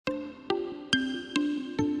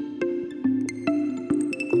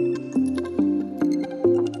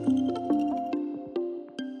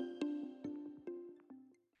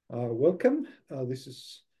welcome.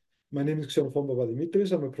 My name is Xenofon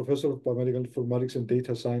Papadimitris. I'm a professor of biomedical informatics and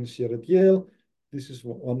data science here at Yale. This is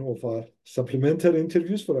one of our supplementary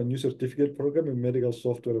interviews for our new certificate program in medical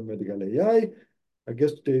software and medical AI. Our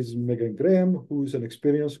guest today is Megan Graham, who is an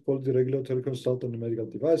experienced quality regulatory consultant in the medical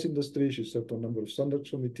device industry. She's served on a number of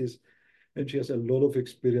standards committees, and she has a lot of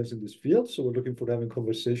experience in this field. So we're looking for having a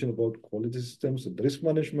conversation about quality systems and risk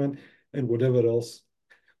management and whatever else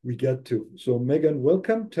we get to. So Megan,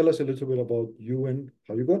 welcome. Tell us a little bit about you and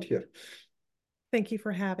how you got here. Thank you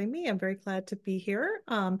for having me. I'm very glad to be here.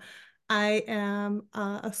 I am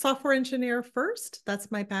a software engineer first. That's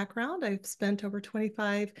my background. I've spent over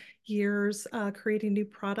 25 years creating new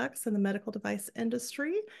products in the medical device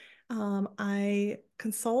industry. I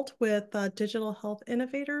consult with digital health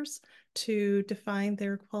innovators to define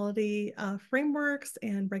their quality frameworks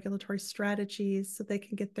and regulatory strategies so they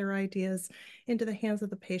can get their ideas into the hands of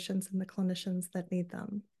the patients and the clinicians that need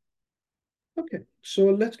them. Okay, so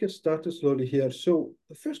let's get started slowly here. So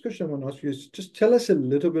the first question I want to ask you is just tell us a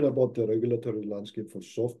little bit about the regulatory landscape for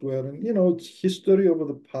software and, its history over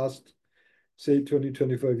the past, say, 20,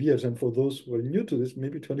 25 years. And for those who are new to this,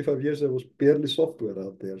 maybe 25 years, there was barely software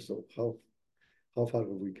out there. So how far have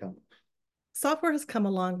we come? Software has come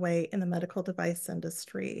a long way in the medical device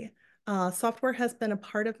industry. Software has been a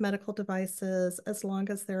part of medical devices as long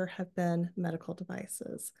as there have been medical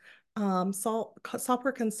devices.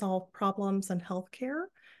 Software can solve problems in healthcare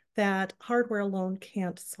that hardware alone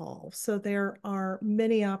can't solve. So there are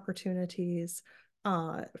many opportunities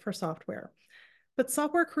for software. But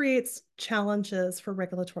software creates challenges for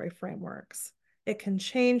regulatory frameworks. It can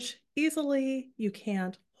change easily. You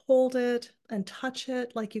can't hold it and touch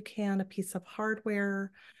it like you can a piece of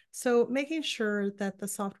hardware. So making sure that the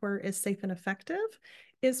software is safe and effective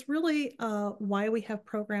is really why we have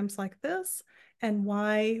programs like this and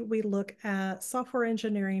why we look at software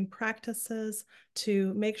engineering practices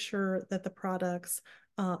to make sure that the products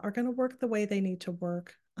are going to work the way they need to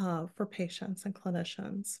work for patients and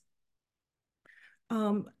clinicians.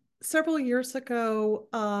 Several years ago,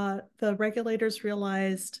 the regulators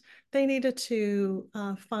realized they needed to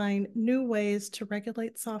find new ways to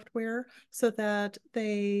regulate software so that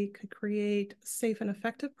they could create safe and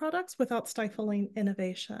effective products without stifling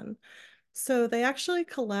innovation. So they actually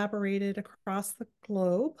collaborated across the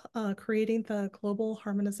globe, creating the Global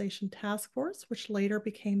Harmonization Task Force, which later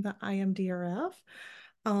became the IMDRF,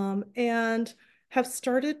 and have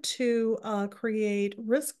started to create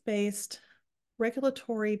risk-based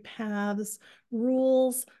regulatory paths,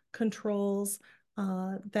 rules, controls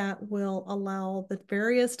that will allow the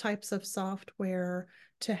various types of software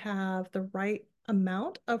to have the right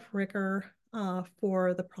amount of rigor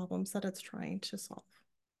for the problems that it's trying to solve.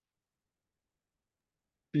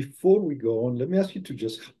 Before we go on, let me ask you to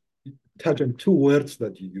just touch on two words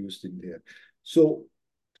that you used in there. So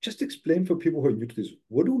just explain for people who are new to this,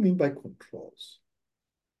 what do we mean by controls?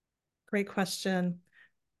 Great question.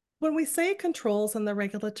 When we say controls in the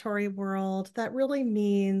regulatory world, that really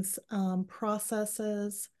means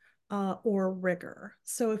processes or rigor.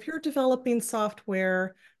 So if you're developing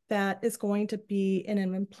software that is going to be in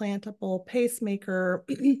an implantable pacemaker,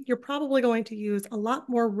 you're probably going to use a lot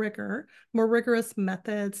more rigor, more rigorous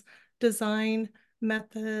methods, design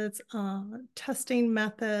methods, testing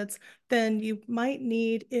methods than you might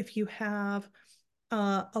need if you have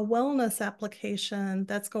a wellness application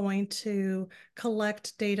that's going to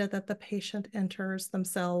collect data that the patient enters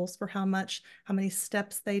themselves for how many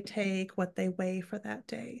steps they take, what they weigh for that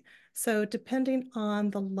day. So depending on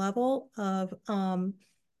the level of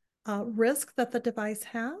risk that the device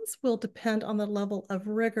has will depend on the level of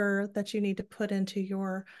rigor that you need to put into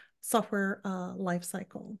your software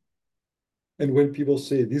lifecycle. And when people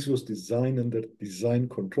say this was designed under design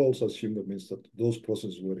controls, I assume that means that those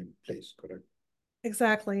processes were in place, correct?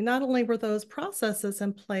 Exactly. Not only were those processes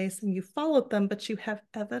in place and you followed them, but you have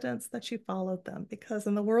evidence that you followed them. Because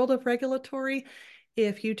in the world of regulatory,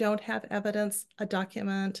 if you don't have evidence, a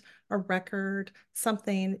document, a record,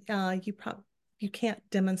 something, you can't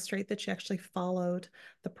demonstrate that you actually followed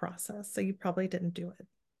the process. So you probably didn't do it,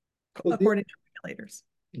 according to regulators.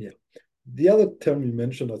 Yeah. The other term you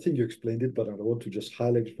mentioned, I think you explained it, but I want to just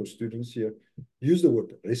highlight it for students here. Use the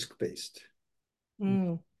word risk-based.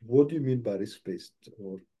 What do you mean by risk-based,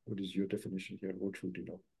 or what is your definition here? What should you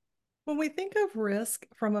know? When we think of risk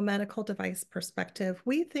from a medical device perspective,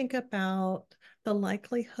 we think about the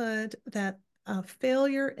likelihood that a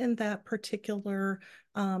failure in that particular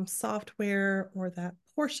software or that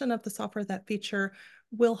portion of the software, that feature,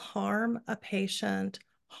 will harm a patient,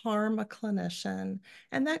 harm a clinician.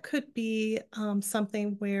 And that could be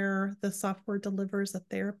something where the software delivers a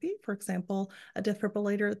therapy, for example, a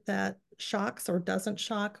defibrillator that shocks or doesn't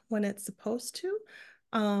shock when it's supposed to.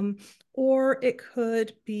 Or it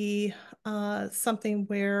could be something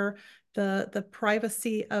where the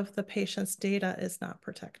privacy of the patient's data is not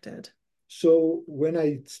protected. So when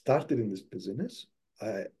I started in this business,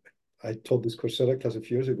 I taught this Coursera class a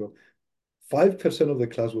few years ago. 5% of the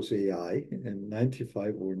class was AI and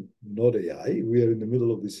 95 were not AI. We are in the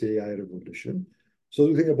middle of this AI revolution. So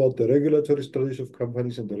to think about the regulatory strategies of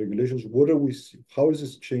companies and the regulations, what are we, how is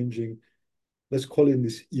this changing? Let's call it in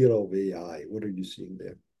this era of AI. What are you seeing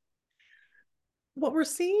there? What we're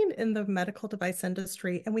seeing in the medical device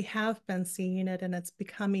industry, and we have been seeing it, and it's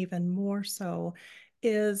become even more so,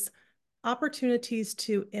 is opportunities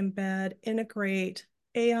to embed, integrate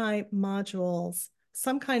AI modules,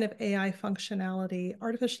 some kind of AI functionality,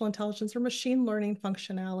 artificial intelligence or machine learning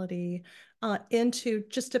functionality into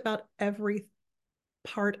just about every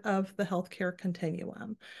part of the healthcare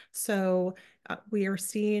continuum. So we are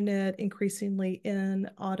seeing it increasingly in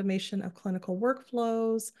automation of clinical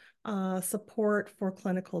workflows, support for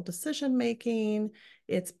clinical decision making.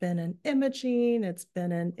 It's been in imaging. It's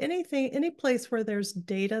been in any place where there's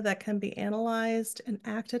data that can be analyzed and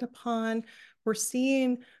acted upon. We're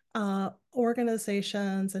seeing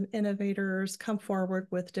organizations and innovators come forward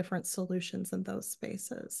with different solutions in those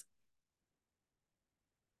spaces.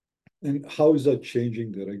 And how is that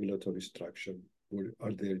changing the regulatory structure?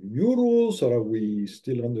 Are there new rules or are we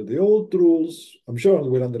still under the old rules? I'm sure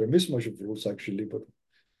we're under a mismatch of rules actually, but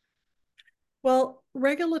well,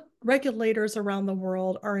 regulators around the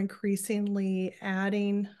world are increasingly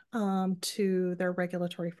adding to their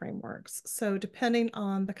regulatory frameworks. So depending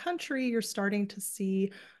on the country, you're starting to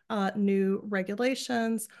see new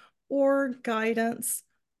regulations or guidance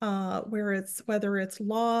whether it's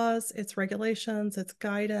laws, it's regulations, it's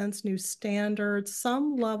guidance, new standards,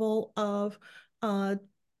 some level uh,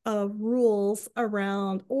 of rules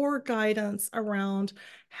around or guidance around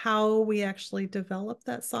how we actually develop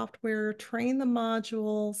that software, train the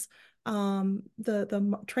modules,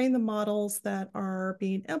 train the models that are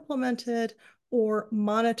being implemented, or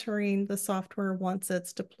monitoring the software once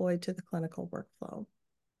it's deployed to the clinical workflow.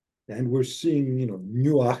 and we're seeing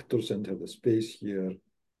new actors enter the space here,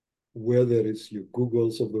 whether it's your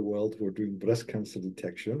Googles of the world who are doing breast cancer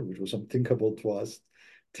detection, which was unthinkable to us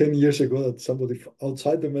 10 years ago that somebody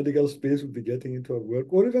outside the medical space would be getting into our work,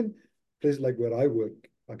 or even places like where I work,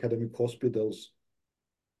 academic hospitals.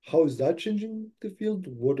 How is that changing the field?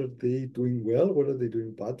 What are they doing well? What are they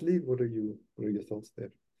doing badly? What are your thoughts there?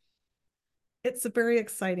 It's a very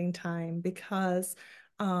exciting time because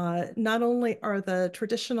not only are the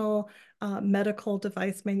traditional medical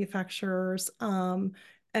device manufacturers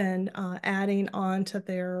and adding on to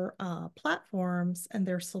their platforms and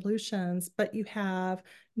their solutions, but you have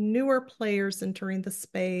newer players entering the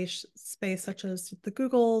space such as the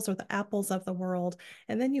Googles or the Apples of the world.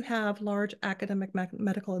 And then you have large academic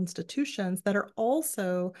medical institutions that are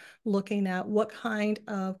also looking at what kind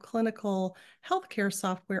of clinical healthcare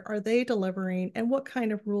software are they delivering and what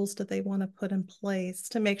kind of rules do they want to put in place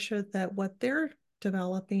to make sure that what they're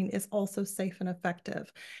developing is also safe and effective.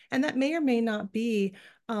 And that may or may not be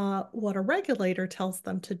what a regulator tells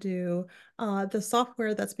them to do. The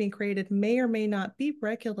software that's being created may or may not be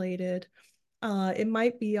regulated. It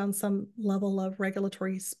might be on some level of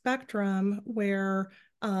regulatory spectrum where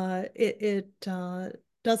it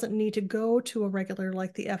doesn't need to go to a regulator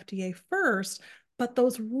like the FDA first, but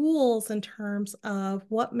those rules in terms of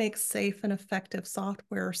what makes safe and effective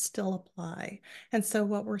software still apply. And so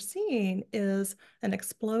what we're seeing is an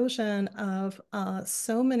explosion of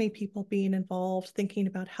so many people being involved, thinking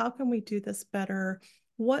about how can we do this better?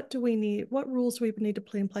 What do we need? What rules do we need to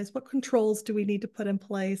put in place? What controls do we need to put in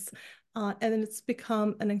place? And then it's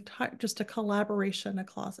become just a collaboration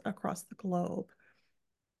across the globe.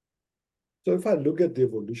 So if I look at the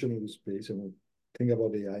evolution of the space and think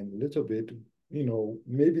about AI in a little bit,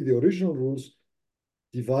 maybe the original rules,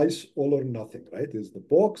 device all or nothing, right? There's the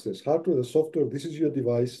box, there's hardware, there's software. This is your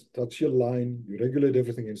device, that's your line, you regulate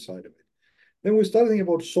everything inside of it. Then we start thinking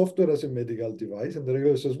about software as a medical device, and the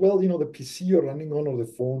regulator says, well, the PC you're running on or the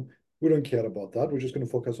phone, we don't care about that. We're just going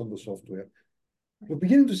to focus on the software. We're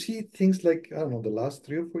beginning to see things like, I don't know, the last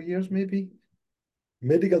 3 or 4 years, maybe,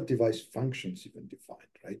 medical device functions even defined,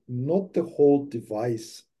 right? Not the whole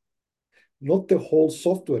device, not the whole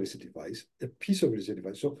software is a device, a piece of it is a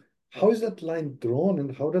device. So how is that line drawn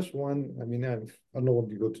and how does one, I mean, I don't want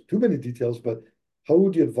to go to too many details, but how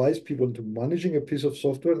would you advise people into managing a piece of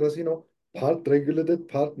software that's, part regulated,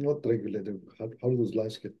 part not regulated? How do those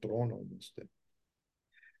lines get drawn almost then?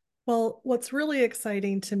 Well, what's really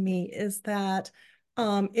exciting to me is that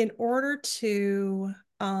in order to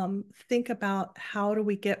think about how do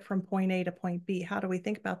we get from point A to point B, how do we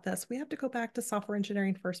think about this, we have to go back to software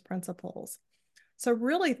engineering first principles. So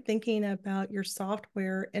really thinking about your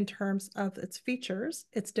software in terms of its features,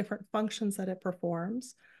 its different functions that it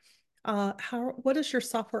performs. What is your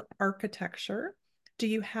software architecture? Do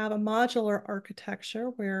you have a modular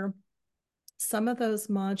architecture where some of those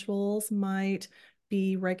modules might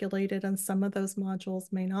be regulated and some of those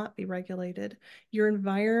modules may not be regulated? Your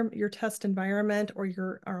environment, your test environment, or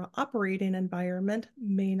your operating environment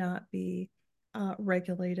may not be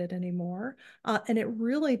regulated anymore. And it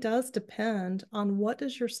really does depend on what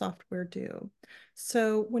does your software do.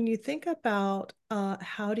 So when you think about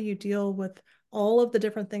how do you deal with all of the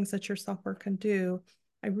different things that your software can do,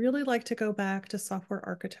 I really like to go back to software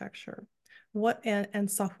architecture. And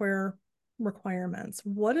software requirements.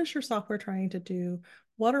 What is your software trying to do?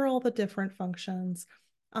 What are all the different functions?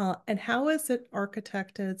 And how is it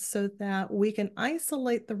architected so that we can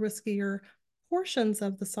isolate the riskier portions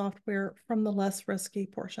of the software from the less risky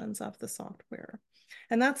portions of the software?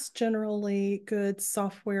 And that's generally good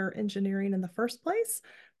software engineering in the first place,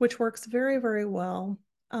 which works very, very well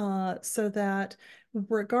so that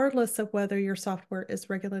regardless of whether your software is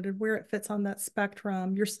regulated, where it fits on that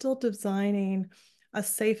spectrum, you're still designing a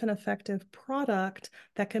safe and effective product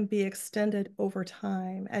that can be extended over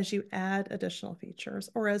time as you add additional features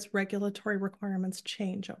or as regulatory requirements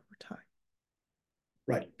change over time.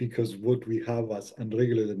 Right, because what we have as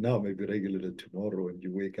unregulated now may be regulated tomorrow, and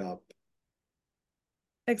you wake up.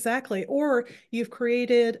 Exactly. Or you've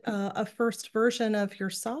created a first version of your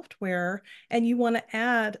software and you want to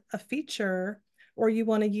add a feature or you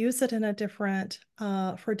want to use it in a different,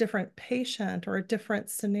 for a different patient or a different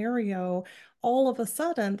scenario. All of a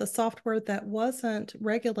sudden, the software that wasn't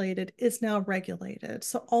regulated is now regulated.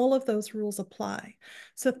 So all of those rules apply.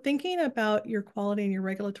 So thinking about your quality and your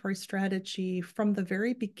regulatory strategy from the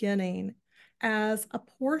very beginning as a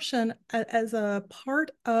portion, as a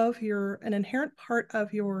part of an inherent part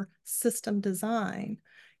of your system design,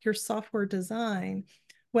 your software design,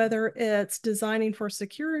 whether it's designing for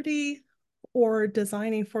security or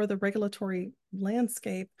designing for the regulatory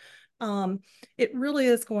landscape, it really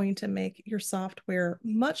is going to make your software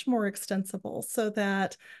much more extensible so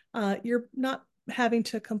that you're not having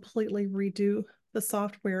to completely redo the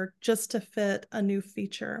software just to fit a new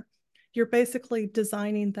feature. You're basically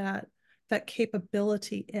designing that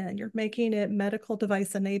capability in. You're making it medical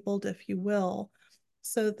device enabled, if you will,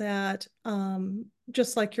 so that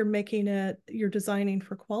just like you're designing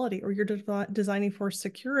for quality or you're designing for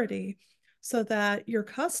security, so that your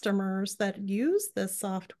customers that use this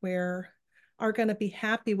software are going to be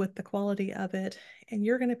happy with the quality of it, and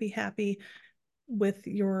you're going to be happy with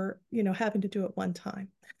your, having to do it one time.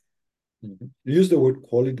 Mm-hmm. You use the word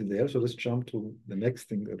quality there, so let's jump to the next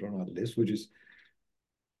thing that on our list, which is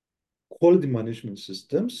quality management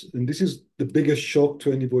systems. And this is the biggest shock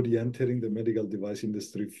to anybody entering the medical device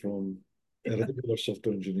industry from a regular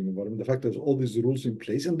software engineering environment. The fact that there's all these rules in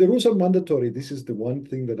place, and the rules are mandatory. This is the one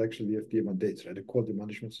thing that actually the FDA mandates, right? A quality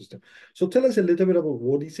management system. So tell us a little bit about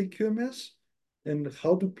what is a QMS and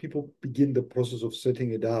how do people begin the process of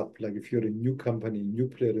setting it up? Like if you're a new company, new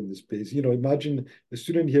player in the space, imagine a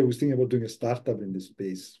student here who's thinking about doing a startup in this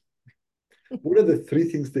space. What are the three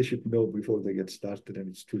things they should know before they get started and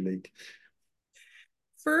it's too late?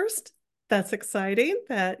 First, that's exciting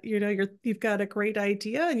that you've got a great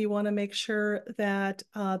idea and you want to make sure that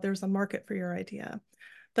there's a market for your idea.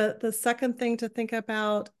 The second thing to think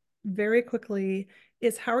about very quickly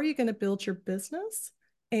is how are you going to build your business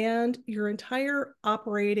and your entire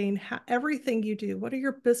operating, everything you do. What are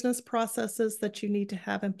your business processes that you need to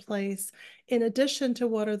have in place, in addition to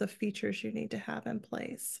what are the features you need to have in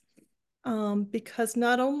place? Because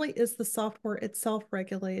not only is the software itself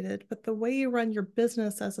regulated, but the way you run your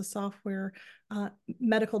business as a software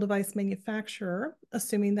medical device manufacturer,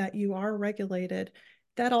 assuming that you are regulated,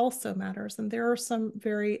 that also matters. And there are some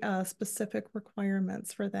very specific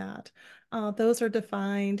requirements for that. Those are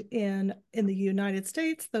defined in the United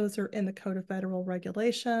States. Those are in the Code of Federal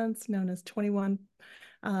Regulations, known as 21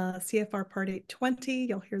 CFR Part 820.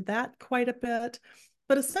 You'll hear that quite a bit.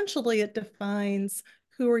 But essentially, it defines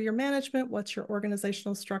who are your management, what's your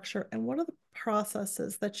organizational structure, and what are the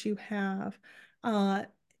processes that you have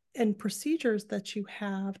and procedures that you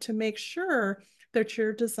have to make sure that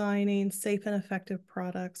you're designing safe and effective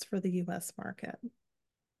products for the US market.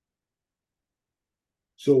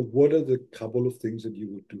 So what are the couple of things that you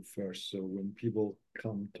would do first? So when people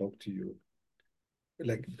come talk to you,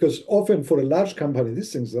 because often for a large company,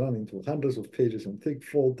 these things run into hundreds of pages and thick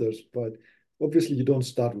folders, but Obviously, you don't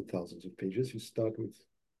start with thousands of pages. You start with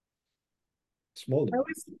small I number.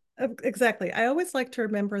 always, exactly. I always like to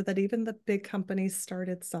remember that even the big companies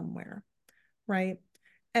started somewhere, right?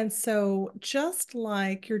 And so just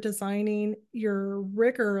like you're designing your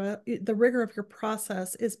rigor, the rigor of your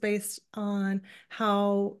process is based on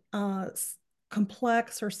how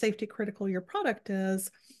complex or safety critical your product is.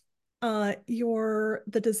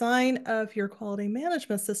 The design of your quality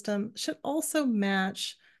management system should also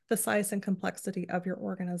match the size and complexity of your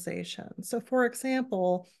organization. So for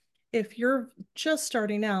example, if you're just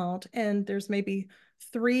starting out and there's maybe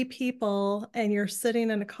 3 people and you're sitting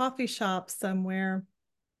in a coffee shop somewhere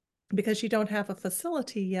because you don't have a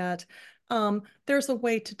facility yet, there's a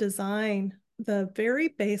way to design the very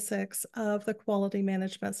basics of the quality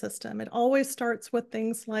management system. It always starts with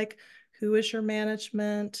things like who is your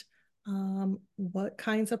management? What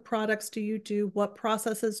kinds of products do you do? What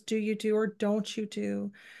processes do you do or don't you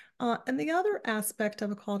do? And the other aspect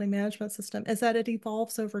of a quality management system is that it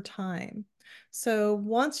evolves over time. So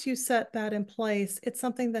once you set that in place, it's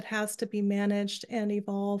something that has to be managed and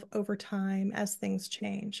evolve over time as things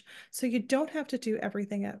change. So you don't have to do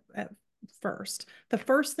everything at first. The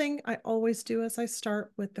first thing I always do is I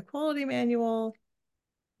start with the quality manual.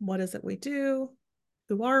 What is it we do?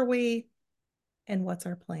 Who are we? And what's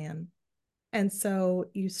our plan? And so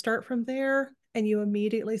you start from there and you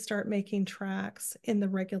immediately start making tracks in the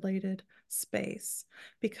regulated space,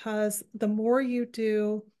 because the more you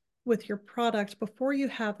do with your product before you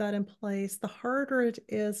have that in place, the harder it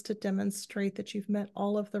is to demonstrate that you've met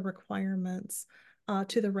all of the requirements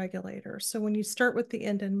to the regulator. So when you start with the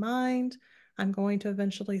end in mind, I'm going to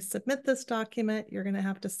eventually submit this document. You're going to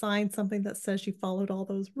have to sign something that says you followed all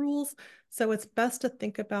those rules. So it's best to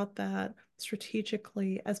think about that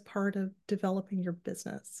strategically as part of developing your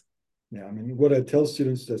business. Yeah, I mean, what I tell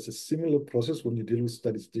students, there's a similar process when you deal with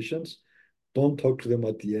statisticians. Don't talk to them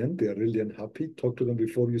at the end. They're really unhappy. Talk to them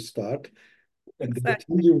before you start. And they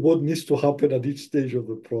Exactly. tell you what needs to happen at each stage of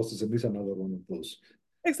the process. And this is another one of those.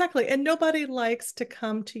 Exactly. And nobody likes to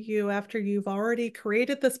come to you after you've already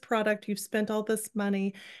created this product, you've spent all this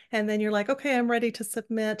money, and then you're like, okay, I'm ready to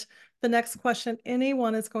submit. The next question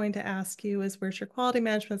anyone is going to ask you is, where's your quality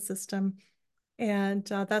management system? And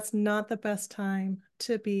that's not the best time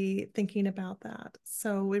to be thinking about that.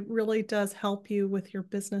 So it really does help you with your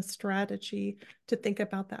business strategy to think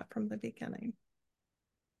about that from the beginning.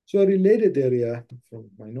 So a related area from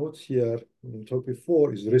my notes here, we talked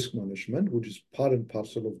before, is risk management, which is part and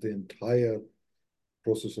parcel of the entire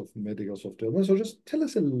process of medical software. So just tell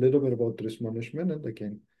us a little bit about risk management and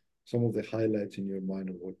again, some of the highlights in your mind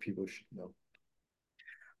of what people should know.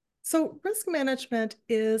 So risk management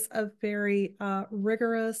is a very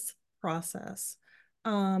rigorous process.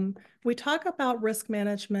 We talk about risk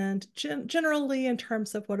management generally in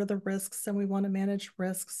terms of what are the risks and we want to manage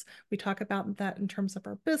risks. We talk about that in terms of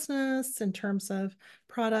our business, in terms of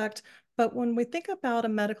product. But when we think about a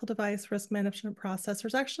medical device risk management process,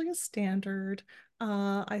 there's actually a standard,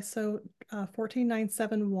 ISO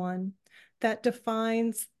 14971, that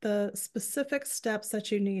defines the specific steps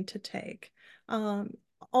that you need to take.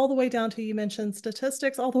 All the way down to, you mentioned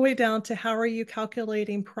statistics, all the way down to how are you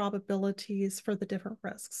calculating probabilities for the different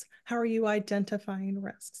risks? How are you identifying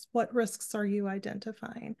risks? What risks are you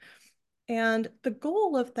identifying? And the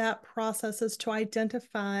goal of that process is to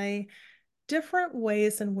identify different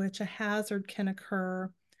ways in which a hazard can occur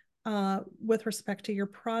with respect to your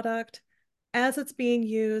product as it's being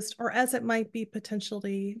used or as it might be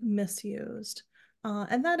potentially misused.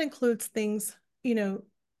 And that includes things,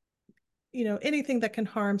 anything that can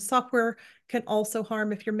harm. Software can also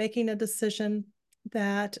harm if you're making a decision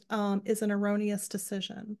that is an erroneous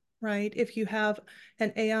decision, right? If you have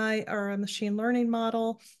an AI or a machine learning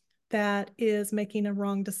model that is making a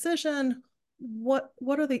wrong decision, what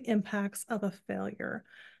are the impacts of a failure?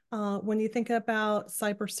 When you think about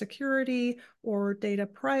cybersecurity or data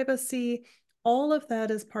privacy, all of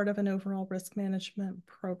that is part of an overall risk management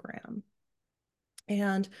program.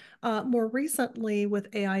 And more recently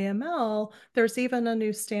with AIML, there's even a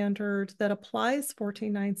new standard that applies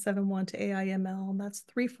 14971 to AIML, and that's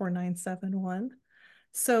 34971.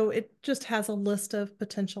 So it just has a list of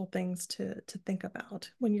potential things to think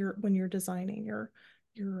about when you're designing your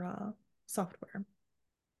software.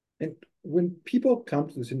 And when people come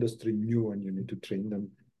to this industry new and you need to train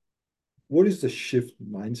them, what is the shift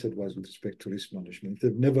mindset-wise with respect to risk management?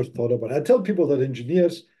 They've never thought about it. I tell people that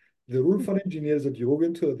engineers, the rule for engineers that you go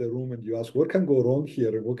into the room and you ask, what can go wrong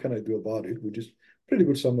here and what can I do about it? Which is pretty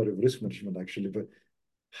good summary of risk management, actually. But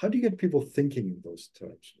how do you get people thinking in those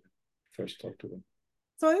terms? First talk to them.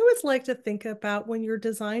 So I always like to think about when you're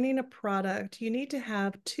designing a product, you need to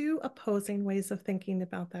have two opposing ways of thinking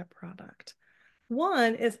about that product.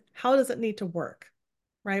 One is how does it need to work,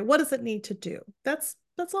 right? What does it need to do? That's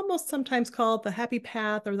almost sometimes called the happy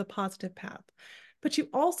path or the positive path. But you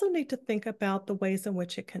also need to think about the ways in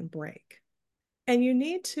which it can break. And you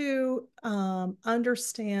need to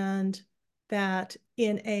understand that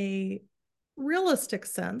in a realistic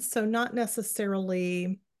sense, so not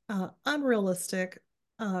necessarily unrealistic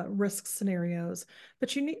risk scenarios,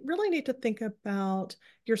 but you really need to think about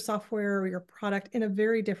your software or your product in a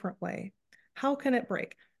very different way. How can it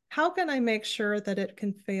break? How can I make sure that it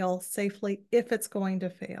can fail safely if it's going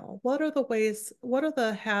to fail? What are the ways, what are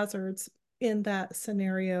the hazards in that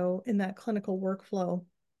scenario, in that clinical workflow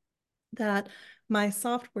that my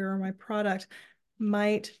software or my product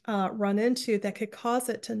might run into that could cause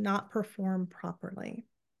it to not perform properly?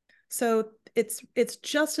 So it's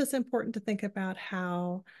just as important to think about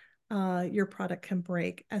how your product can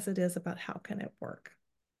break as it is about how can it work.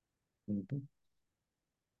 Mhm.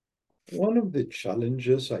 One of the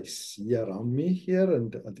challenges I see around me here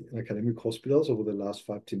and in academic hospitals over the last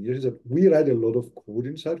 15 years is that we write a lot of code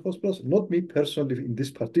inside hospitals. Not me personally in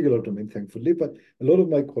this particular domain, thankfully, but a lot of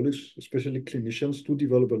my colleagues, especially clinicians, do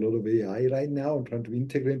develop a lot of AI right now and trying to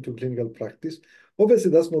integrate into clinical practice.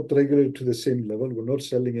 Obviously, that's not regulated to the same level. We're not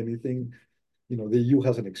selling anything. You know, the EU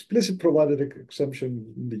has an explicit provided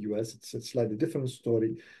exemption. In the US, it's a slightly different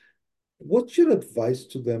story. What's your advice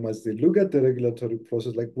to them as they look at the regulatory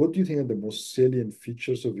process? Like, what do you think are the most salient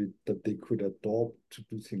features of it that they could adopt to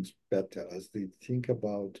do things better as they think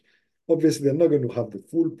about? Obviously, they're not going to have the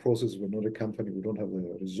full process. We're not a company. We don't have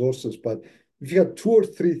the resources. But if you had two or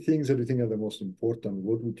three things that you think are the most important,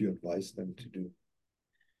 what would you advise them to do?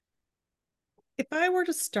 If I were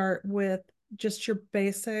to start with just your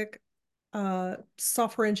basic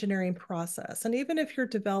software engineering process, and even if you're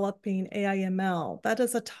developing AI/ML, that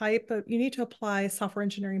is a type of, you need to apply software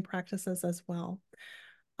engineering practices as well.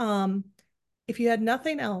 Um, if you had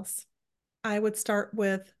nothing else, I would start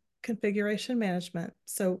with configuration management.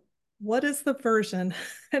 So what is the version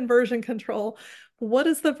and version control? What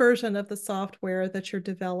is the version of the software that you're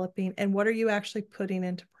developing, and what are you actually putting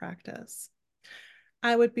into practice?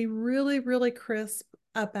 I would be really, really crisp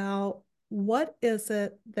about what is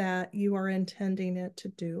it that you are intending it to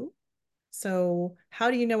do. So how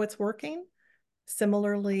do you know it's working?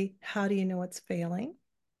 Similarly, how do you know it's failing?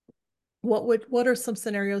 What are some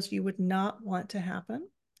scenarios you would not want to happen?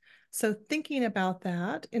 So thinking about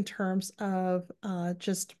that in terms of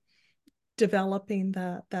just developing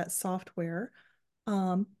that software,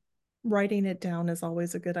 um, writing it down is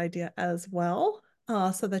always a good idea as well,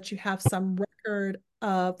 so that you have some record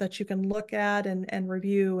of that you can look at and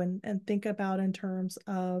review and think about in terms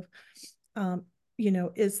of, um, you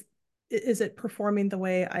know, is it performing the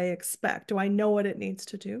way I expect? Do I know what it needs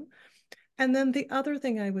to do? And then the other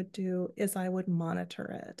thing I would do is I would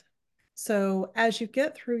monitor it. So as you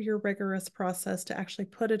get through your rigorous process to actually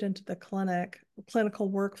put it into the clinical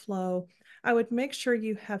workflow, I would make sure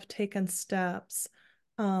you have taken steps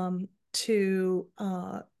to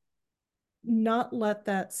not let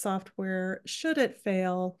that software, should it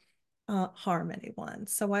fail, harm anyone.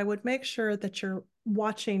 So I would make sure that you're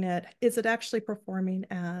watching it. Is it actually performing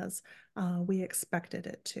as we expected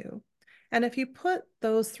it to? And if you put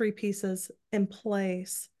those three pieces in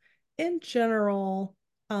place, in general,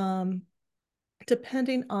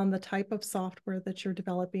 depending on the type of software that you're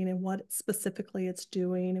developing and what specifically it's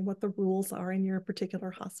doing and what the rules are in your particular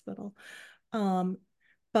hospital, um,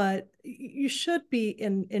 but you should be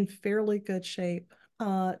in fairly good shape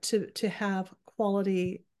to have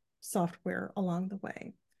quality software along the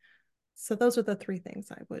way. So those are the three things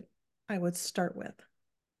I would start with.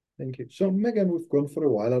 Thank you. So, Megan, we've gone for a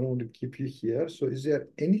while. I don't want to keep you here. So, is there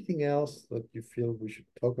anything else that you feel we should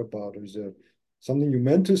talk about? Or is there something you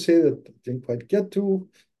meant to say that I didn't quite get to?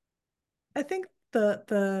 I think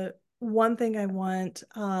the one thing I want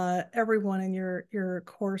everyone in your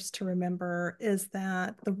course to remember is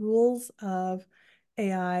that the rules of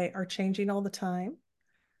AI are changing all the time.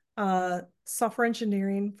 Software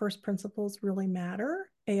engineering first principles really matter.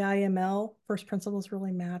 AI/ML first principles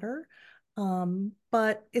really matter.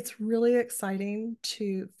 But it's really exciting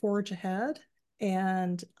to forge ahead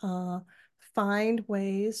and find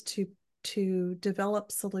ways to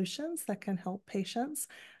develop solutions that can help patients,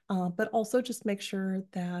 but also just make sure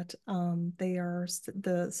that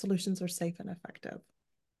the solutions are safe and effective.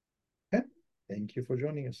 Okay. Thank you for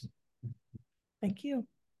joining us. Thank you.